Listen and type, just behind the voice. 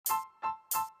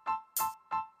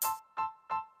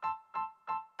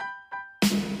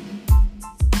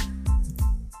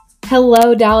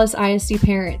Hello, Dallas ISD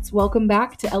parents. Welcome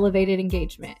back to Elevated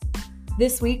Engagement.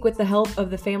 This week, with the help of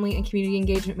the Family and Community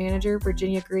Engagement Manager,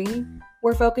 Virginia Greene,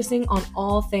 we're focusing on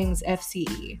all things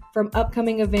FCE, from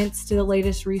upcoming events to the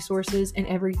latest resources and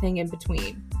everything in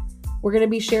between. We're going to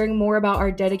be sharing more about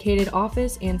our dedicated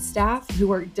office and staff who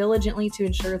work diligently to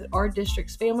ensure that our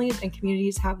district's families and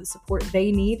communities have the support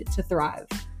they need to thrive.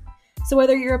 So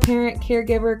whether you're a parent,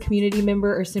 caregiver, community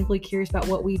member, or simply curious about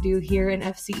what we do here in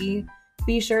FCE,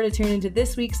 be sure to tune into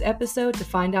this week's episode to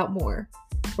find out more.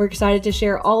 We're excited to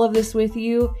share all of this with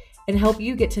you and help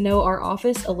you get to know our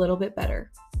office a little bit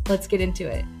better. Let's get into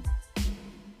it.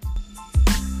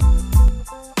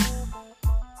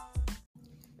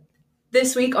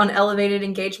 This week on Elevated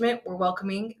Engagement, we're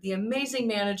welcoming the amazing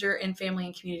manager in Family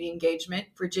and Community Engagement,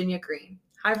 Virginia Greene.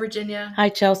 Hi, Virginia. Hi,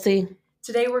 Chelsea.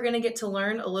 Today, we're going to get to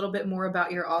learn a little bit more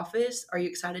about your office. Are you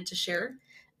excited to share?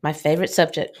 My favorite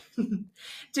subject.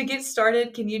 To get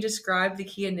started, can you describe the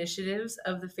key initiatives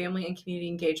of the Family and Community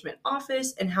Engagement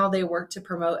Office and how they work to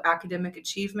promote academic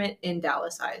achievement in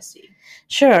Dallas ISD?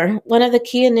 Sure. One of the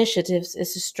key initiatives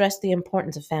is to stress the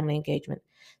importance of family engagement.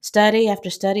 Study after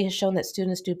study has shown that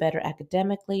students do better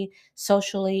academically,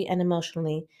 socially, and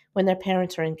emotionally when their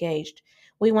parents are engaged.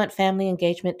 We want family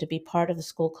engagement to be part of the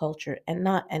school culture and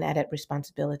not an added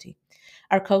responsibility.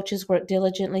 Our coaches work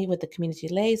diligently with the community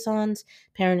liaisons,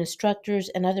 parent instructors,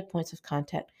 and other points of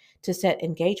contact to set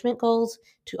engagement goals,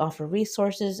 to offer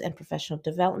resources and professional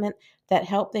development that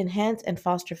help enhance and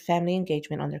foster family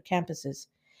engagement on their campuses.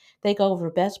 They go over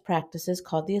best practices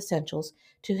called the essentials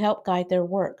to help guide their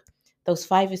work. Those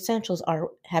 5 essentials are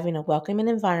having a welcoming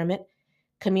environment,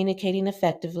 communicating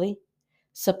effectively,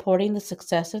 supporting the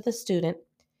success of the student,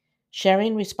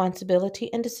 sharing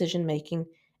responsibility and decision making,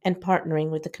 and partnering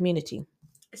with the community.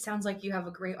 It sounds like you have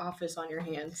a great office on your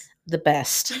hands. The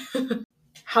best.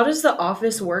 How does the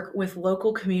office work with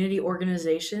local community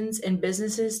organizations and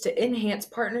businesses to enhance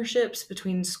partnerships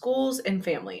between schools and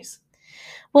families?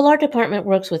 Well, our department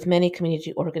works with many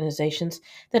community organizations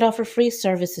that offer free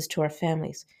services to our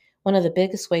families. One of the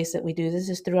biggest ways that we do this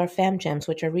is through our Fam Jams,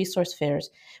 which are resource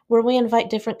fairs, where we invite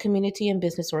different community and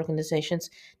business organizations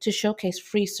to showcase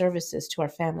free services to our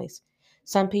families.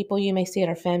 Some people you may see at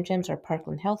our Fam Jams are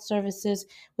Parkland Health Services,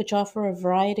 which offer a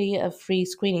variety of free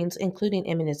screenings, including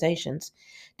immunizations,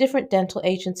 different dental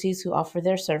agencies who offer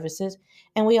their services,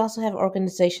 and we also have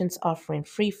organizations offering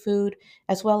free food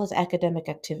as well as academic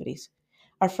activities.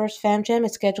 Our first Fam Jam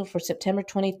is scheduled for September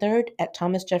 23rd at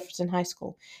Thomas Jefferson High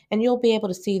School, and you'll be able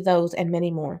to see those and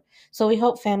many more. So we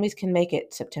hope families can make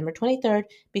it September 23rd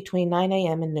between 9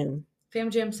 a.m. and noon. Fam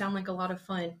Jams sound like a lot of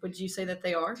fun. Would you say that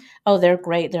they are? Oh, they're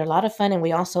great. They're a lot of fun, and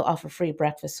we also offer free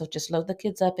breakfast, so just load the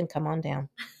kids up and come on down.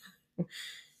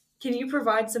 Can you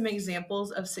provide some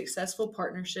examples of successful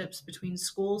partnerships between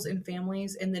schools and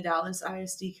families in the Dallas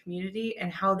ISD community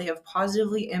and how they have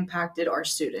positively impacted our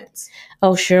students?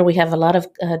 Oh, sure. We have a lot of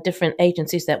different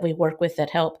agencies that we work with that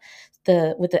help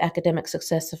with the academic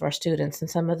success of our students.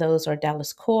 And some of those are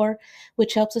Dallas Core,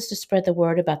 which helps us to spread the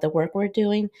word about the work we're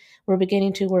doing. We're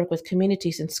beginning to work with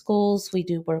communities and schools. We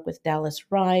do work with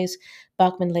Dallas Rise,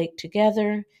 Bachman Lake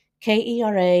Together,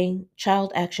 KERA,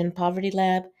 Child Action Poverty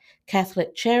Lab,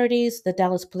 Catholic Charities, the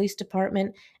Dallas Police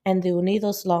Department, and the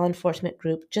Unidos Law Enforcement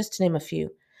Group, just to name a few.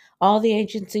 All the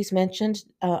agencies mentioned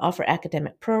offer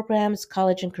academic programs,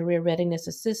 college and career readiness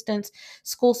assistance,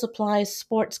 school supplies,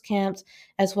 sports camps,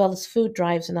 as well as food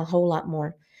drives and a whole lot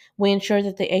more. We ensure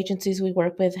that the agencies we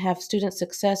work with have student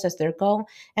success as their goal,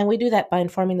 and we do that by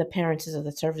informing the parents of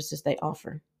the services they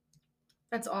offer.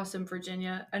 That's awesome,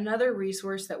 Virginia. Another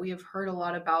resource that we have heard a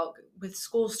lot about with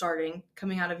school starting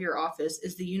coming out of your office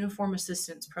is the Uniform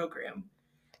Assistance Program.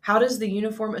 How does the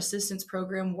Uniform Assistance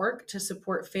Program work to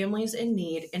support families in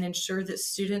need and ensure that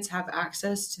students have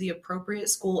access to the appropriate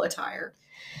school attire?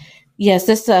 Yes,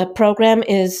 this program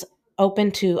is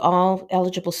open to all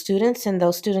eligible students, and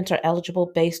those students are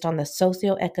eligible based on the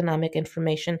socioeconomic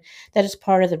information that is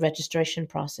part of the registration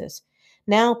process.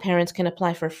 Now, parents can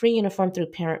apply for a free uniform through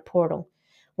Parent Portal.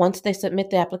 Once they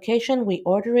submit the application, we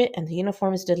order it, and the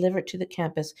uniform is delivered to the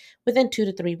campus within 2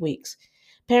 to 3 weeks.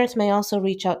 Parents may also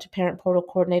reach out to Parent Portal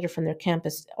coordinator from their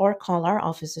campus or call our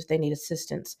office if they need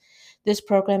assistance. This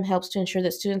program helps to ensure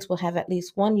that students will have at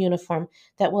least one uniform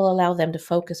that will allow them to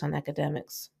focus on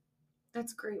academics.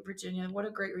 That's great, Virginia. What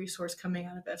a great resource coming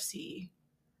out of FCE.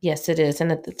 Yes, it is,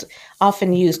 and it's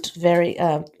often used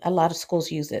a lot of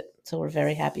schools use it, so we're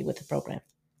very happy with the program.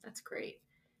 That's great.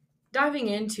 Diving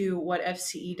into what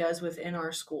FCE does within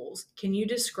our schools, can you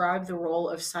describe the role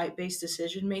of site-based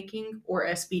decision making, or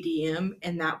SBDM,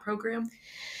 in that program?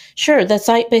 Sure, the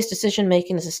site based decision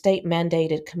making is a state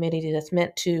mandated committee that's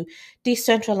meant to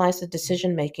decentralize the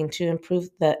decision making to improve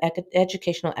the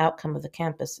educational outcome of the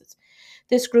campuses.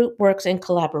 This group works in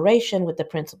collaboration with the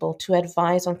principal to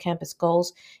advise on campus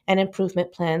goals and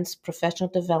improvement plans, professional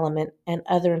development, and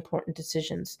other important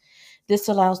decisions. This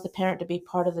allows the parent to be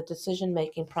part of the decision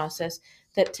making process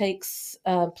that takes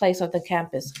place on the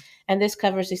campus, and this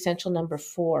covers essential number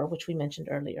 4, which we mentioned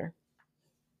earlier.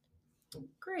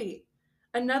 Great.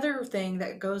 Another thing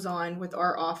that goes on with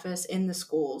our office in the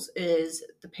schools is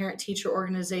the parent teacher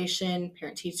organization,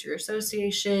 parent teacher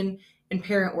association, and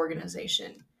parent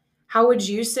organization. How would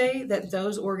you say that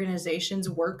those organizations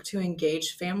work to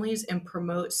engage families and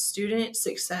promote student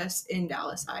success in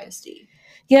Dallas ISD?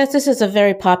 Yes, this is a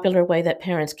very popular way that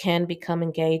parents can become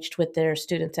engaged with their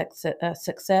students'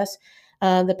 success.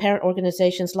 The parent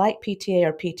organizations like PTA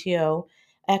or PTO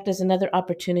act as another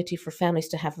opportunity for families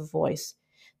to have a voice.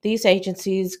 These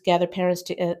agencies gather parents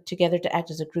together to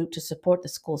act as a group to support the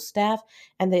school staff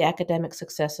and the academic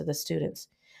success of the students.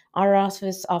 Our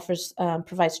office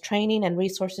provides training and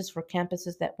resources for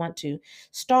campuses that want to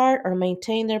start or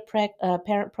maintain their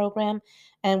parent program,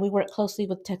 and we work closely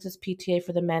with Texas PTA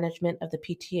for the management of the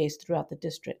PTAs throughout the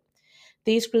district.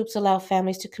 These groups allow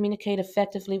families to communicate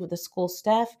effectively with the school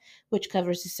staff, which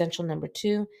covers essential number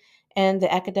 2, and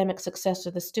the academic success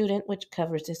of the student, which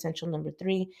covers essential number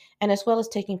 3, and as well as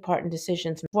taking part in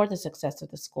decisions for the success of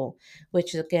the school,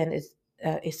 which again is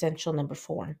essential number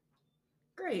 4.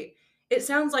 Great. It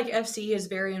sounds like FCE is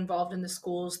very involved in the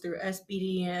schools through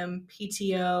SBDM,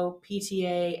 PTO,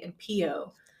 PTA, and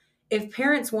PO. If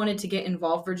parents wanted to get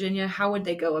involved, Virginia, how would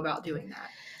they go about doing that?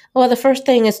 Well, the first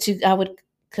thing is I would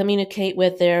communicate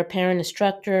with their parent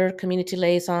instructor, community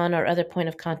liaison, or other point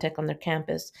of contact on their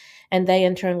campus. And they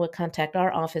in turn would contact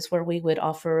our office where we would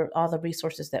offer all the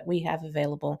resources that we have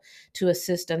available to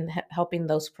assist in helping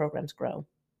those programs grow.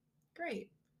 Great.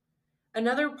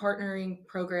 Another partnering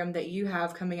program that you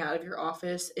have coming out of your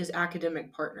office is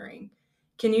academic partnering.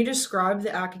 Can you describe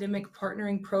the academic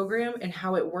partnering program and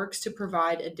how it works to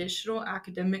provide additional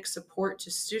academic support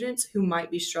to students who might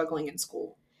be struggling in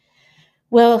school?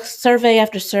 Well, survey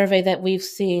after survey that we've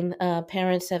seen,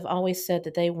 parents have always said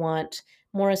that they want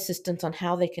more assistance on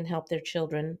how they can help their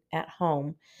children at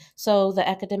home. So, the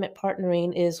academic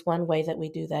partnering is one way that we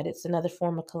do that. It's another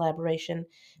form of collaboration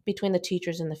between the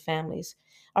teachers and the families.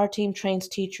 Our team trains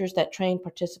teachers that train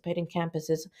participating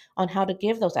campuses on how to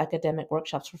give those academic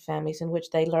workshops for families in which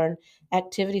they learn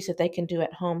activities that they can do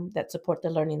at home that support the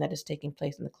learning that is taking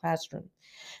place in the classroom.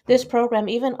 This program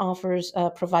even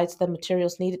provides the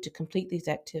materials needed to complete these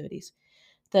activities.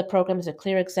 The program is a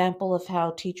clear example of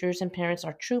how teachers and parents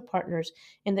are true partners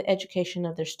in the education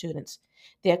of their students.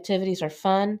 The activities are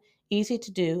fun, easy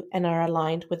to do, and are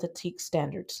aligned with the TEAC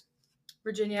standards.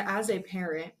 Virginia, as a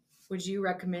parent, would you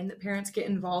recommend that parents get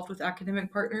involved with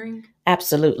academic partnering?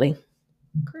 Absolutely.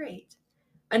 Great.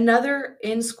 Another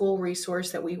in school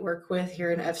resource that we work with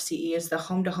here in FCE is the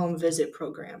home to home visit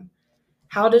program.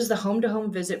 How does the home to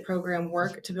home visit program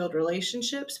work to build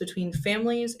relationships between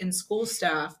families and school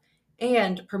staff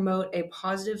and promote a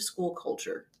positive school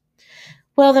culture?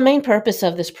 Well, the main purpose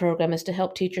of this program is to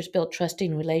help teachers build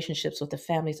trusting relationships with the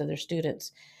families of their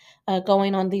students.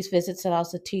 Going on these visits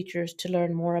allows the teachers to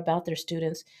learn more about their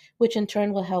students, which in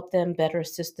turn will help them better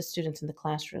assist the students in the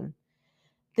classroom.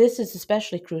 This is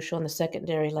especially crucial in the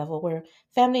secondary level where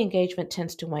family engagement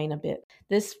tends to wane a bit.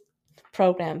 This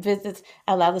program visits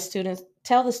allow the students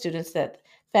tell the students that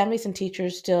families and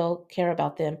teachers still care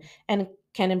about them and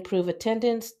can improve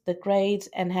attendance, the grades,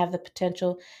 and have the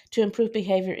potential to improve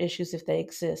behavior issues if they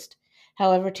exist.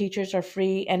 However, teachers are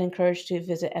free and encouraged to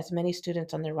visit as many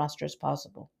students on their roster as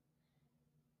possible.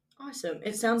 Awesome.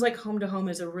 It sounds like home to home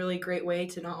is a really great way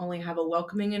to not only have a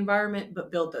welcoming environment,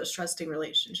 but build those trusting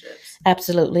relationships.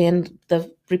 Absolutely, and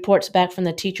the reports back from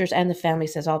the teachers and the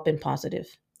families has all been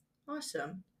positive.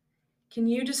 Awesome. Can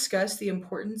you discuss the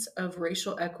importance of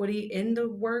racial equity in the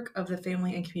work of the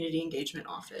Family and Community Engagement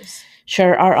Office?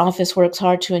 Sure, our office works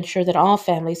hard to ensure that all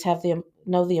families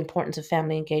know the importance of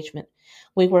family engagement.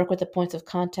 We work with the points of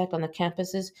contact on the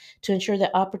campuses to ensure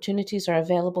that opportunities are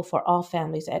available for all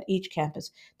families at each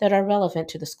campus that are relevant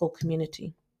to the school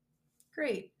community.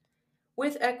 Great.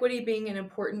 With equity being an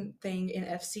important thing in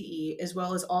FCE, as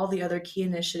well as all the other key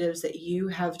initiatives that you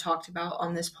have talked about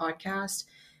on this podcast,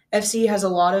 FCE has a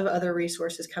lot of other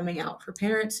resources coming out for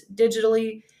parents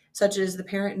digitally, such as the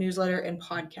parent newsletter and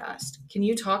podcast. Can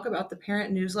you talk about the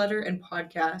parent newsletter and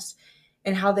podcast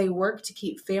and how they work to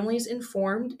keep families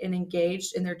informed and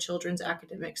engaged in their children's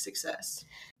academic success.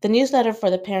 The newsletter for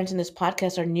the parents in this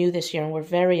podcast are new this year, and we're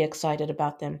very excited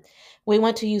about them. We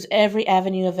want to use every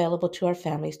avenue available to our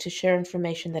families to share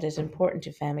information that is important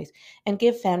to families and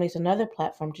give families another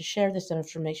platform to share this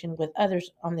information with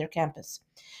others on their campus.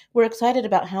 We're excited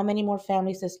about how many more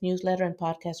families this newsletter and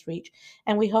podcast reach,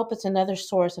 and we hope it's another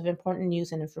source of important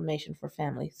news and information for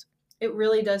families. It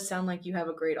really does sound like you have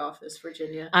a great office,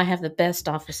 Virginia. I have the best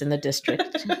office in the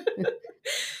district.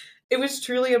 It was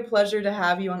truly a pleasure to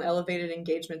have you on Elevated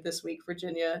Engagement this week,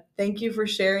 Virginia. Thank you for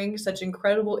sharing such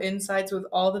incredible insights with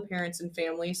all the parents and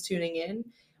families tuning in.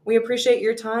 We appreciate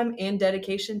your time and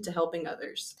dedication to helping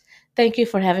others. Thank you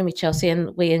for having me, Chelsea,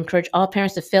 and we encourage all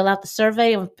parents to fill out the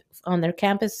survey on their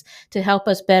campus to help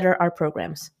us better our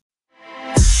programs.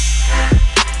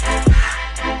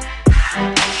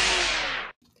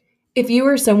 If you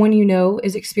or someone you know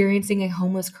is experiencing a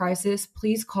homeless crisis,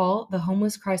 please call the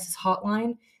Homeless Crisis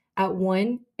Hotline at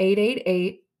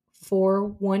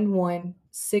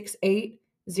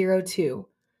 1-888-411-6802.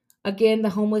 Again, the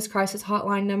Homeless Crisis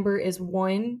Hotline number is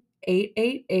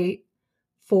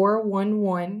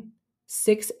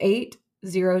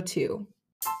 1-888-411-6802.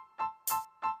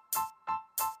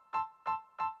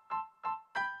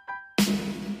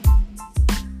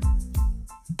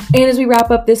 And as we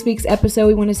wrap up this week's episode,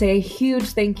 we want to say a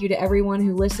huge thank you to everyone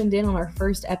who listened in on our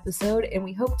first episode, and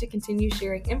we hope to continue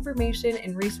sharing information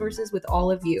and resources with all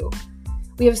of you.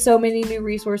 We have so many new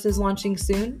resources launching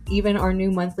soon, even our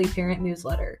new monthly parent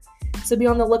newsletter. So be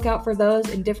on the lookout for those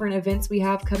and different events we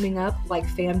have coming up, like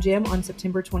Fam Jam on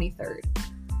September 23rd.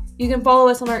 You can follow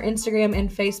us on our Instagram and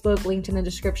Facebook, linked in the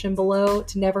description below,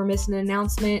 to never miss an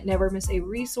announcement, never miss a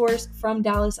resource from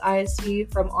Dallas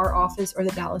ISD, from our office, or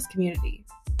the Dallas community.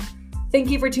 Thank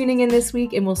you for tuning in this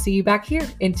week, and we'll see you back here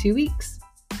in 2 weeks.